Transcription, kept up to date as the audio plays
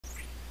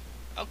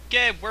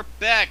Okay, we're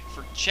back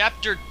for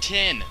Chapter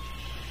 10,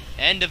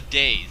 End of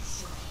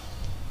Days.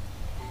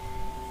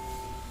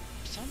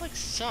 Sounds like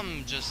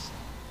something just...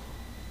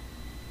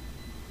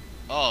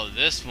 Oh,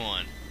 this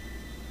one.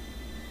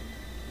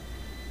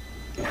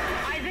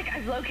 Isaac,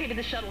 I've located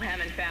the shuttle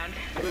Hammond found.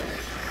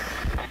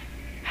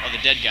 Oh, the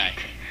dead guy.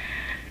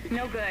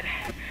 No good.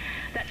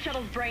 That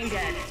shuttle's brain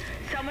dead.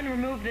 Someone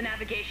removed the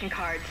navigation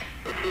cards.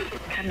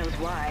 God knows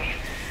why.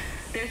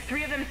 There's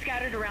 3 of them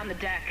scattered around the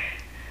deck.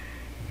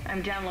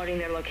 I'm downloading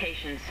their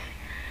locations.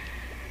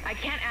 I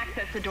can't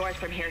access the doors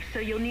from here, so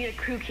you'll need a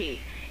crew key.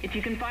 If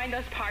you can find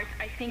those parts,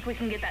 I think we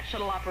can get that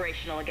shuttle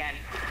operational again.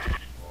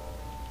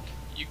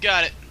 You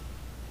got it.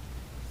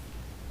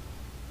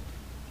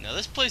 Now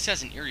this place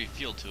has an eerie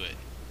feel to it.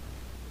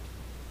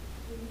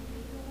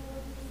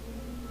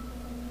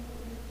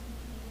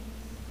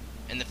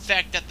 And the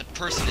fact that the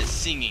person is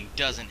singing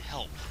doesn't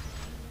help.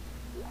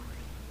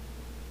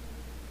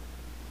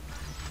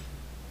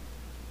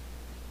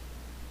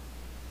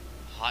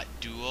 Hot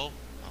duo?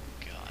 Oh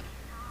god.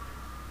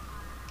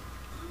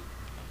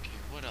 Okay,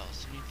 what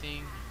else?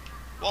 Anything?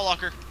 Wall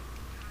locker.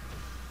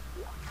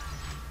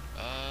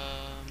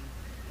 Oh,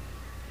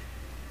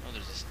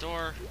 there's a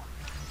store.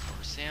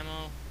 Over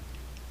ammo.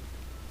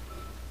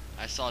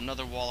 I saw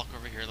another wall locker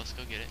over here. Let's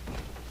go get it.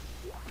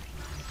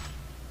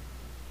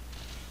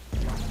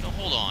 No,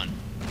 hold on.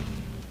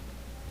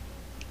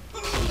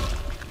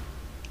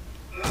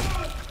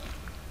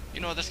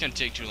 You know what? That's gonna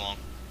take too long.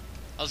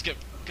 I was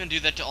gonna do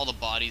that to all the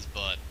bodies,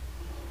 but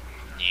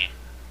yeah.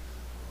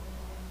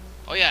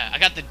 Oh yeah, I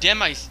got the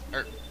diamond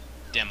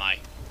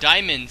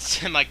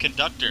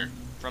semiconductor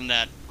from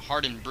that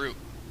hardened brute.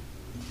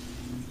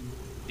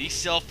 These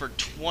sell for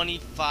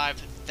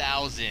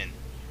 25,000.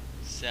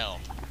 Sell.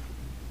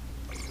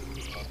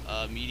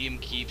 Medium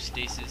keep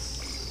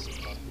stasis.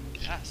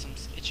 God,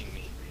 something's itching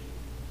me.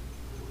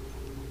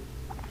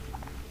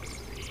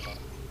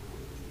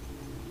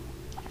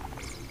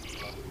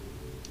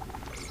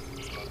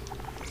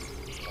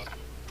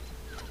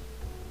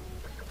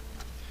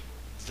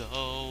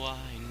 Though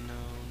I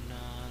know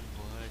not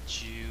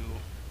what you...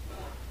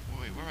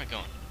 Wait, where am I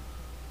going?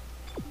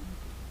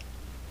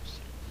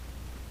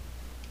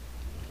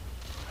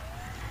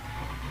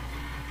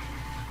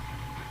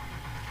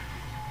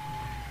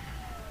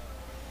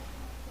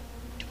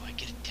 Do I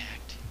get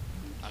attacked?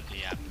 Okay,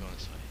 yeah, I'm going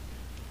this way.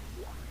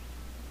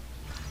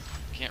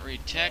 Can't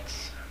read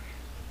text.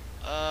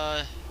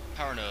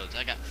 Power nodes.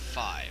 I got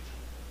 5.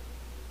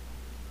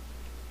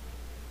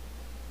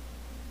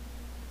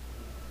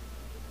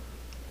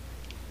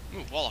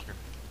 Ooh, wall locker.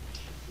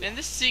 Man,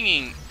 this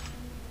singing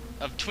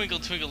of Twinkle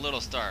Twinkle Little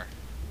Star,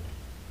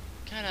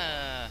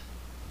 kinda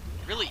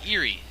really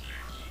eerie.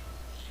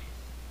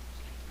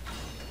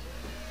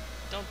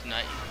 Don't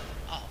deny.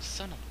 Oh,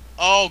 son of.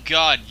 Oh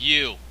God,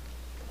 you.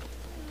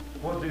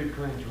 What do you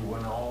cling to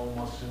when all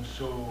must seem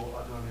so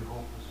utterly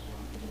hopeless?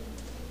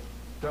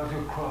 That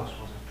your cross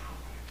wasn't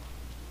true.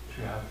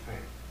 She had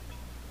faith.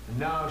 And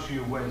now she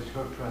awaits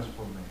her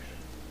transformation.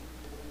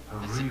 Her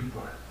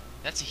rebirth.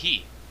 That's a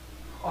he.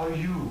 Are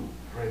you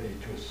ready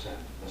to ascend,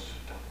 Mr.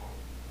 Temple?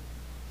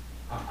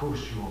 Of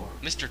course you are.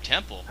 Mr.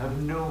 Temple? Have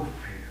no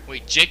fear.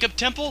 Wait, Jacob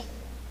Temple?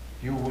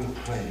 You will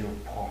play your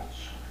part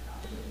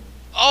soon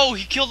enough. Oh,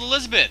 he killed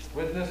Elizabeth!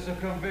 Witness the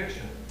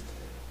conviction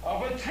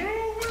of a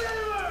true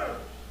believer!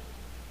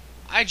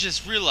 I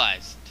just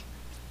realized.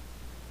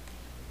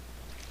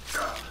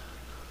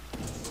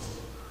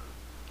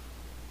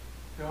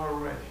 You're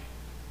ready.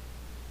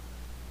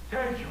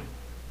 Take you.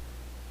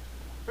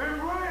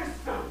 Embrace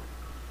them.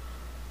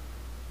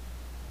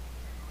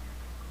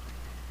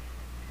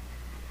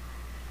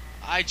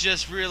 I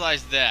just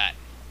realized that.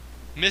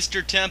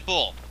 Mr.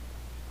 Temple.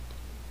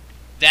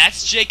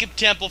 That's Jacob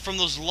Temple from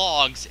those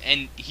logs,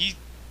 and he...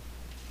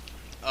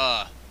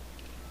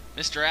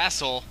 Mr.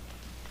 Asshole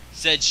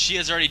said she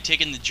has already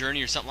taken the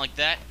journey or something like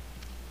that.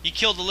 He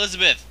killed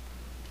Elizabeth.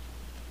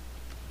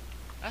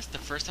 That's the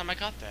first time I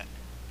caught that.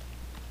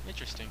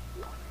 Interesting.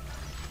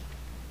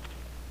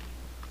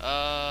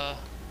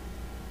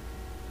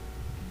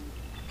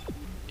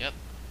 Yep.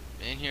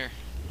 In here.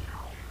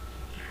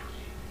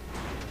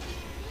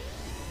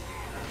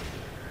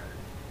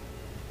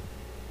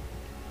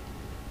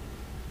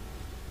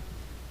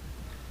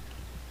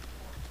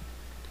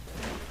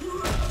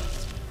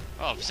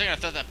 Oh, for a second I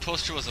thought that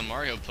poster was a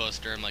Mario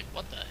poster. I'm like,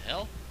 what the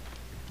hell?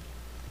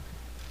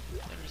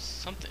 There's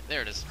something.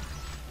 There it is.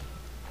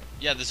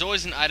 Yeah, there's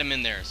always an item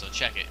in there, so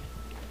check it.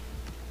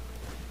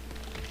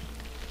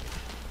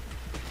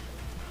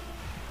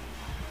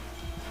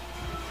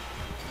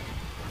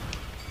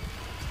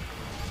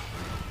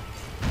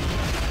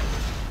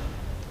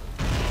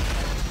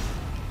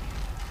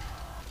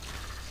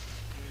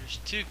 There's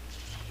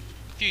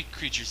few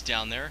creatures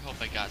down there.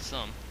 Hope I got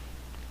some.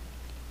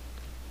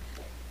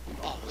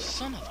 Oh,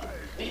 son of a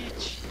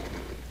bitch.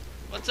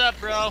 What's up,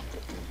 bro?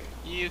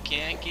 You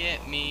can't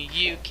get me.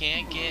 You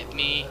can't get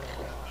me.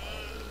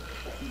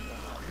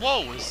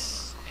 Whoa,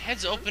 his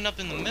head's open up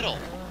in the middle.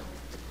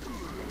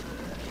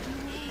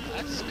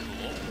 That's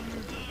cool.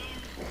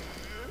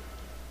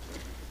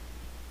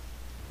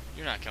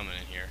 You're not coming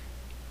in here.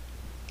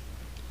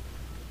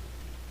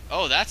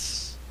 Oh,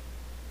 that's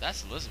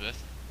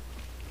Elizabeth.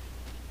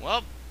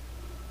 Well,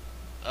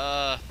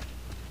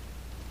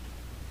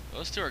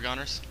 those two are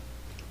goners.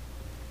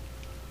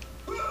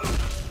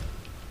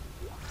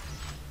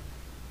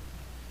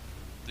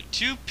 The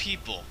two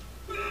people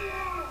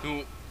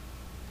who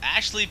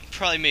actually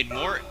probably made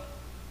more.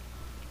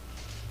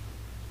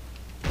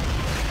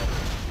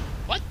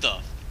 What the?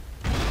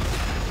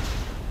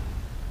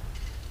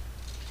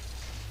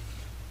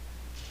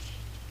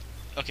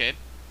 Okay.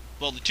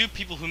 Well, the two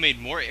people who made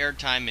more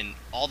airtime in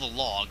all the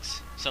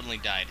logs suddenly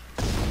died.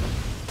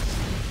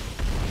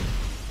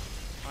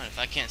 Fine, if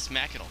I can't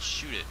smack it, I'll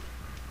shoot it.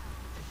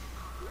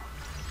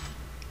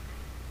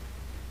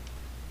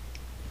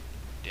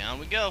 Down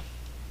we go.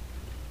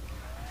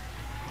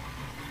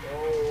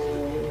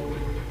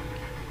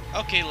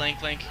 Okay,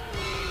 Lanky.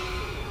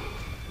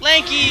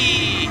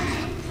 Lanky!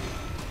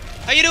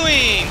 How you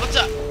doing? What's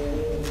up?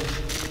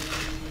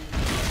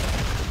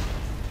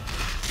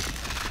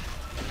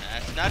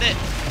 That's not it.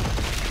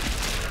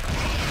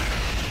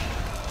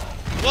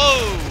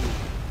 Whoa!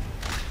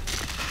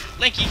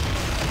 Lanky!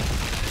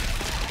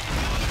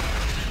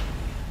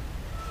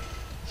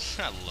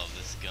 I love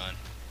this gun.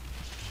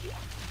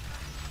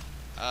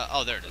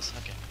 Oh, there it is.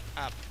 Okay.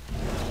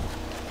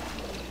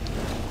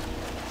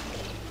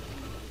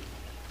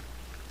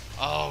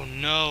 Oh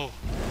no!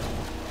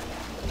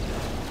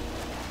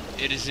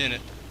 It's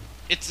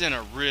in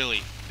a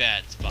really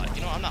bad spot.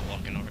 You know, I'm not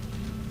walking over it.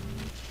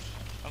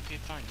 Okay,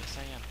 fine. Yes,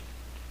 I am.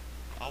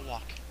 I'll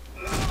walk.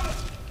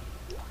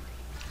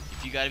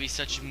 If you gotta be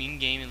such a mean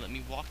game and let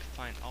me walk,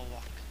 fine, I'll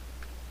walk.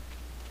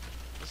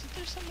 Wasn't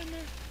there something there?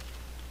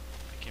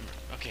 I can't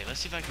remember. Okay,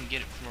 let's see if I can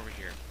get it from over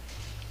here.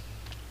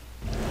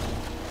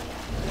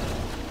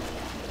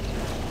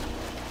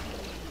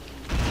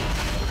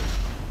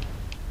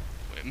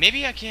 Wait,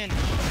 maybe I can.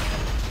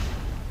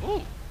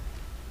 Ooh.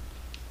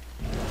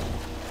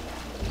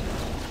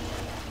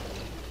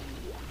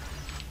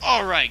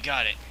 Alright,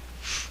 got it.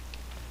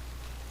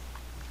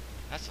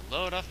 That's a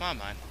load off my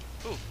mind.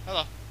 Ooh,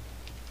 hello.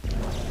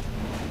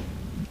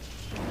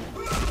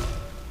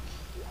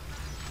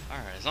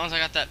 Alright, as long as I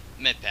got that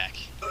med pack.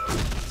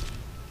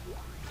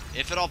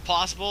 If at all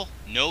possible,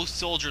 no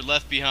soldier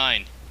left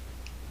behind.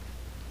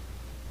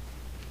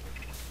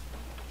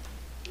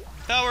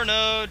 Power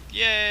node!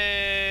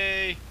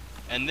 Yay!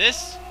 And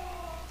this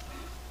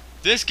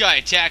guy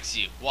attacks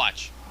you.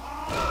 Watch.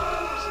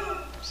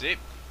 See?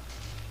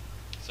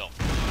 So,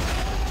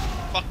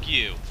 fuck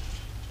you.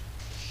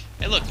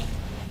 Hey, look.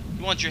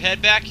 You want your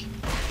head back?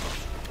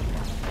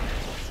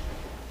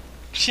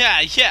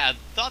 Yeah,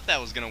 thought that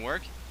was gonna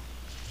work.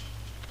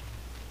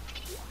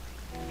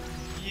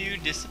 You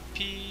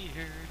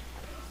disappeared.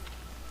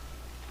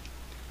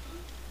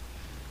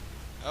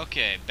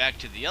 Okay, back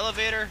to the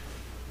elevator.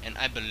 And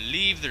I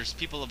believe there's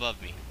people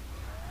above me.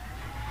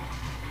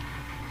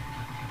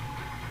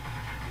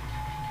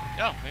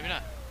 Oh, maybe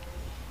not.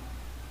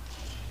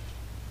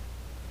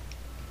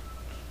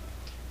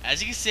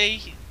 As you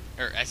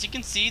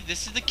can see,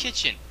 this is the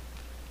kitchen.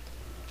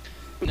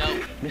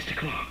 No. Mr.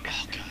 Clark.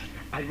 Oh, God.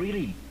 I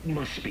really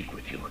must speak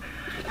with you.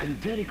 I'm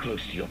very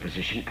close to your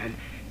position,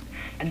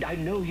 and I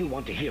know you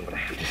want to hear what I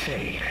have to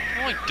say.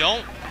 No, I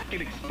don't. I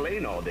can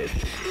explain all this.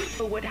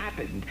 So what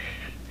happened?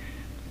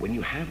 When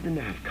you have the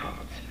nav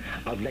cards,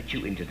 I'll let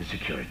you into the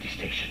security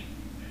station.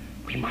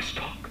 We must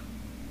talk.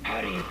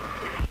 Hurry.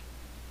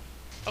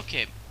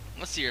 Okay,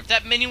 let's see here. If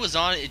that menu was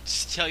on, it'd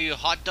just tell you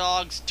hot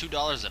dogs,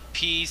 $2 a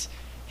piece,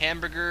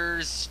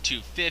 hamburgers,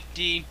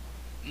 $2.50,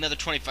 another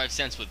 25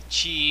 cents with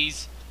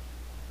cheese,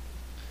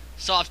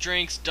 soft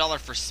drinks, $1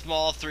 for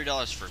small,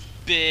 $3 for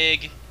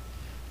big.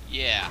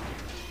 Yeah,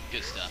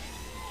 good stuff.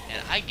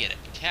 And I get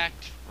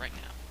attacked right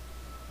now.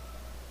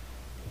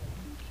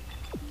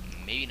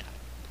 Maybe not.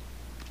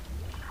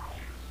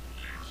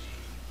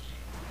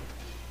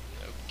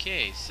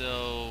 Okay, so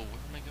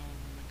where am I going?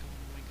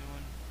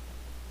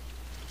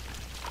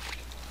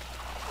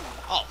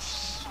 Oh.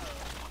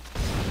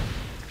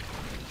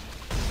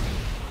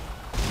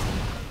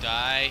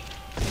 Die.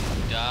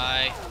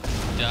 Die.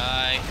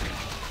 Die.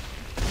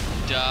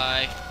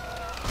 Die.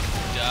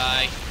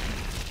 Die.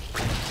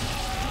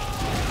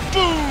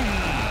 Boom!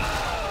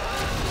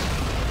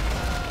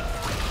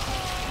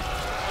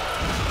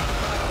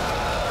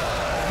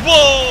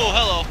 Whoa!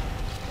 Hello.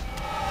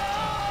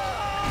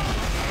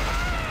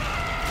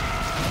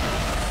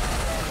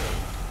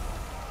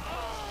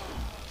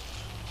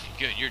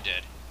 Good, you're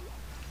dead.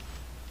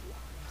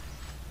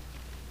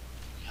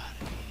 God,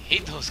 I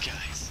hate those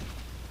guys.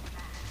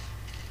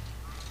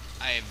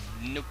 I have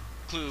no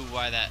clue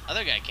why that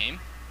other guy came.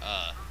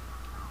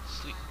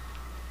 Sleep.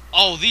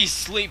 Oh, these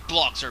sleep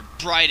blocks are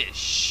bright as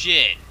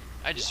shit.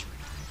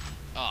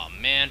 Oh,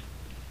 man.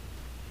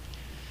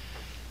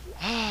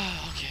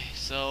 Okay,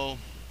 so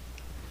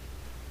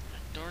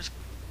that door's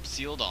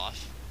sealed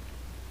off.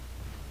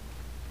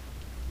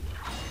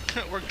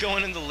 We're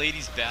going in the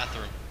ladies'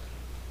 bathroom.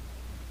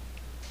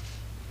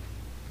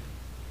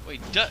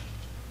 Wait,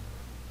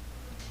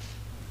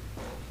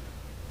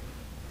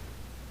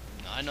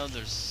 I know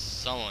there's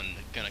someone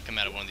gonna come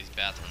out of one of these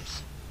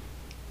bathrooms.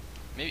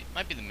 Maybe,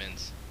 might be the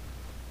men's.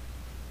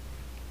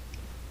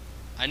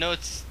 I know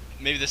it's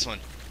maybe this one.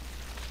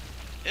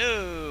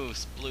 Ew,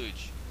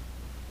 splooge.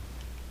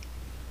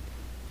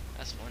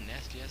 That's one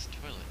nasty ass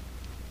toilet.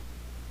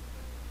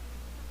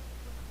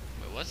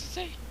 Wait, what's it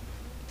say?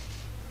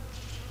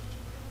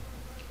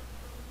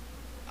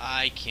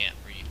 I can't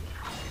read.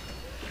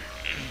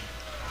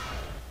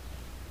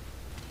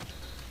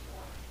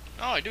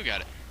 Oh, I do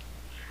got it.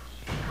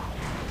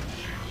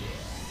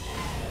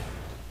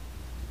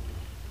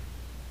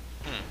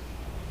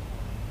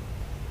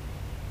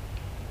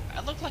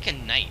 I look like a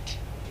knight.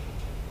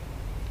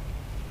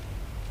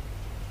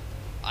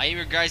 I am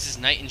your guys'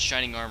 knight in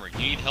shining armor. You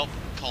need help?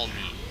 Call me.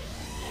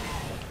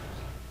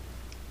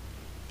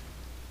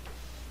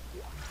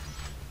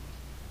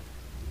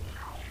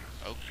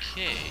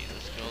 Okay,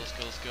 let's go, let's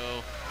go, let's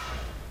go.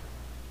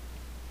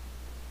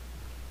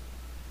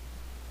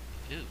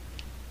 Ew.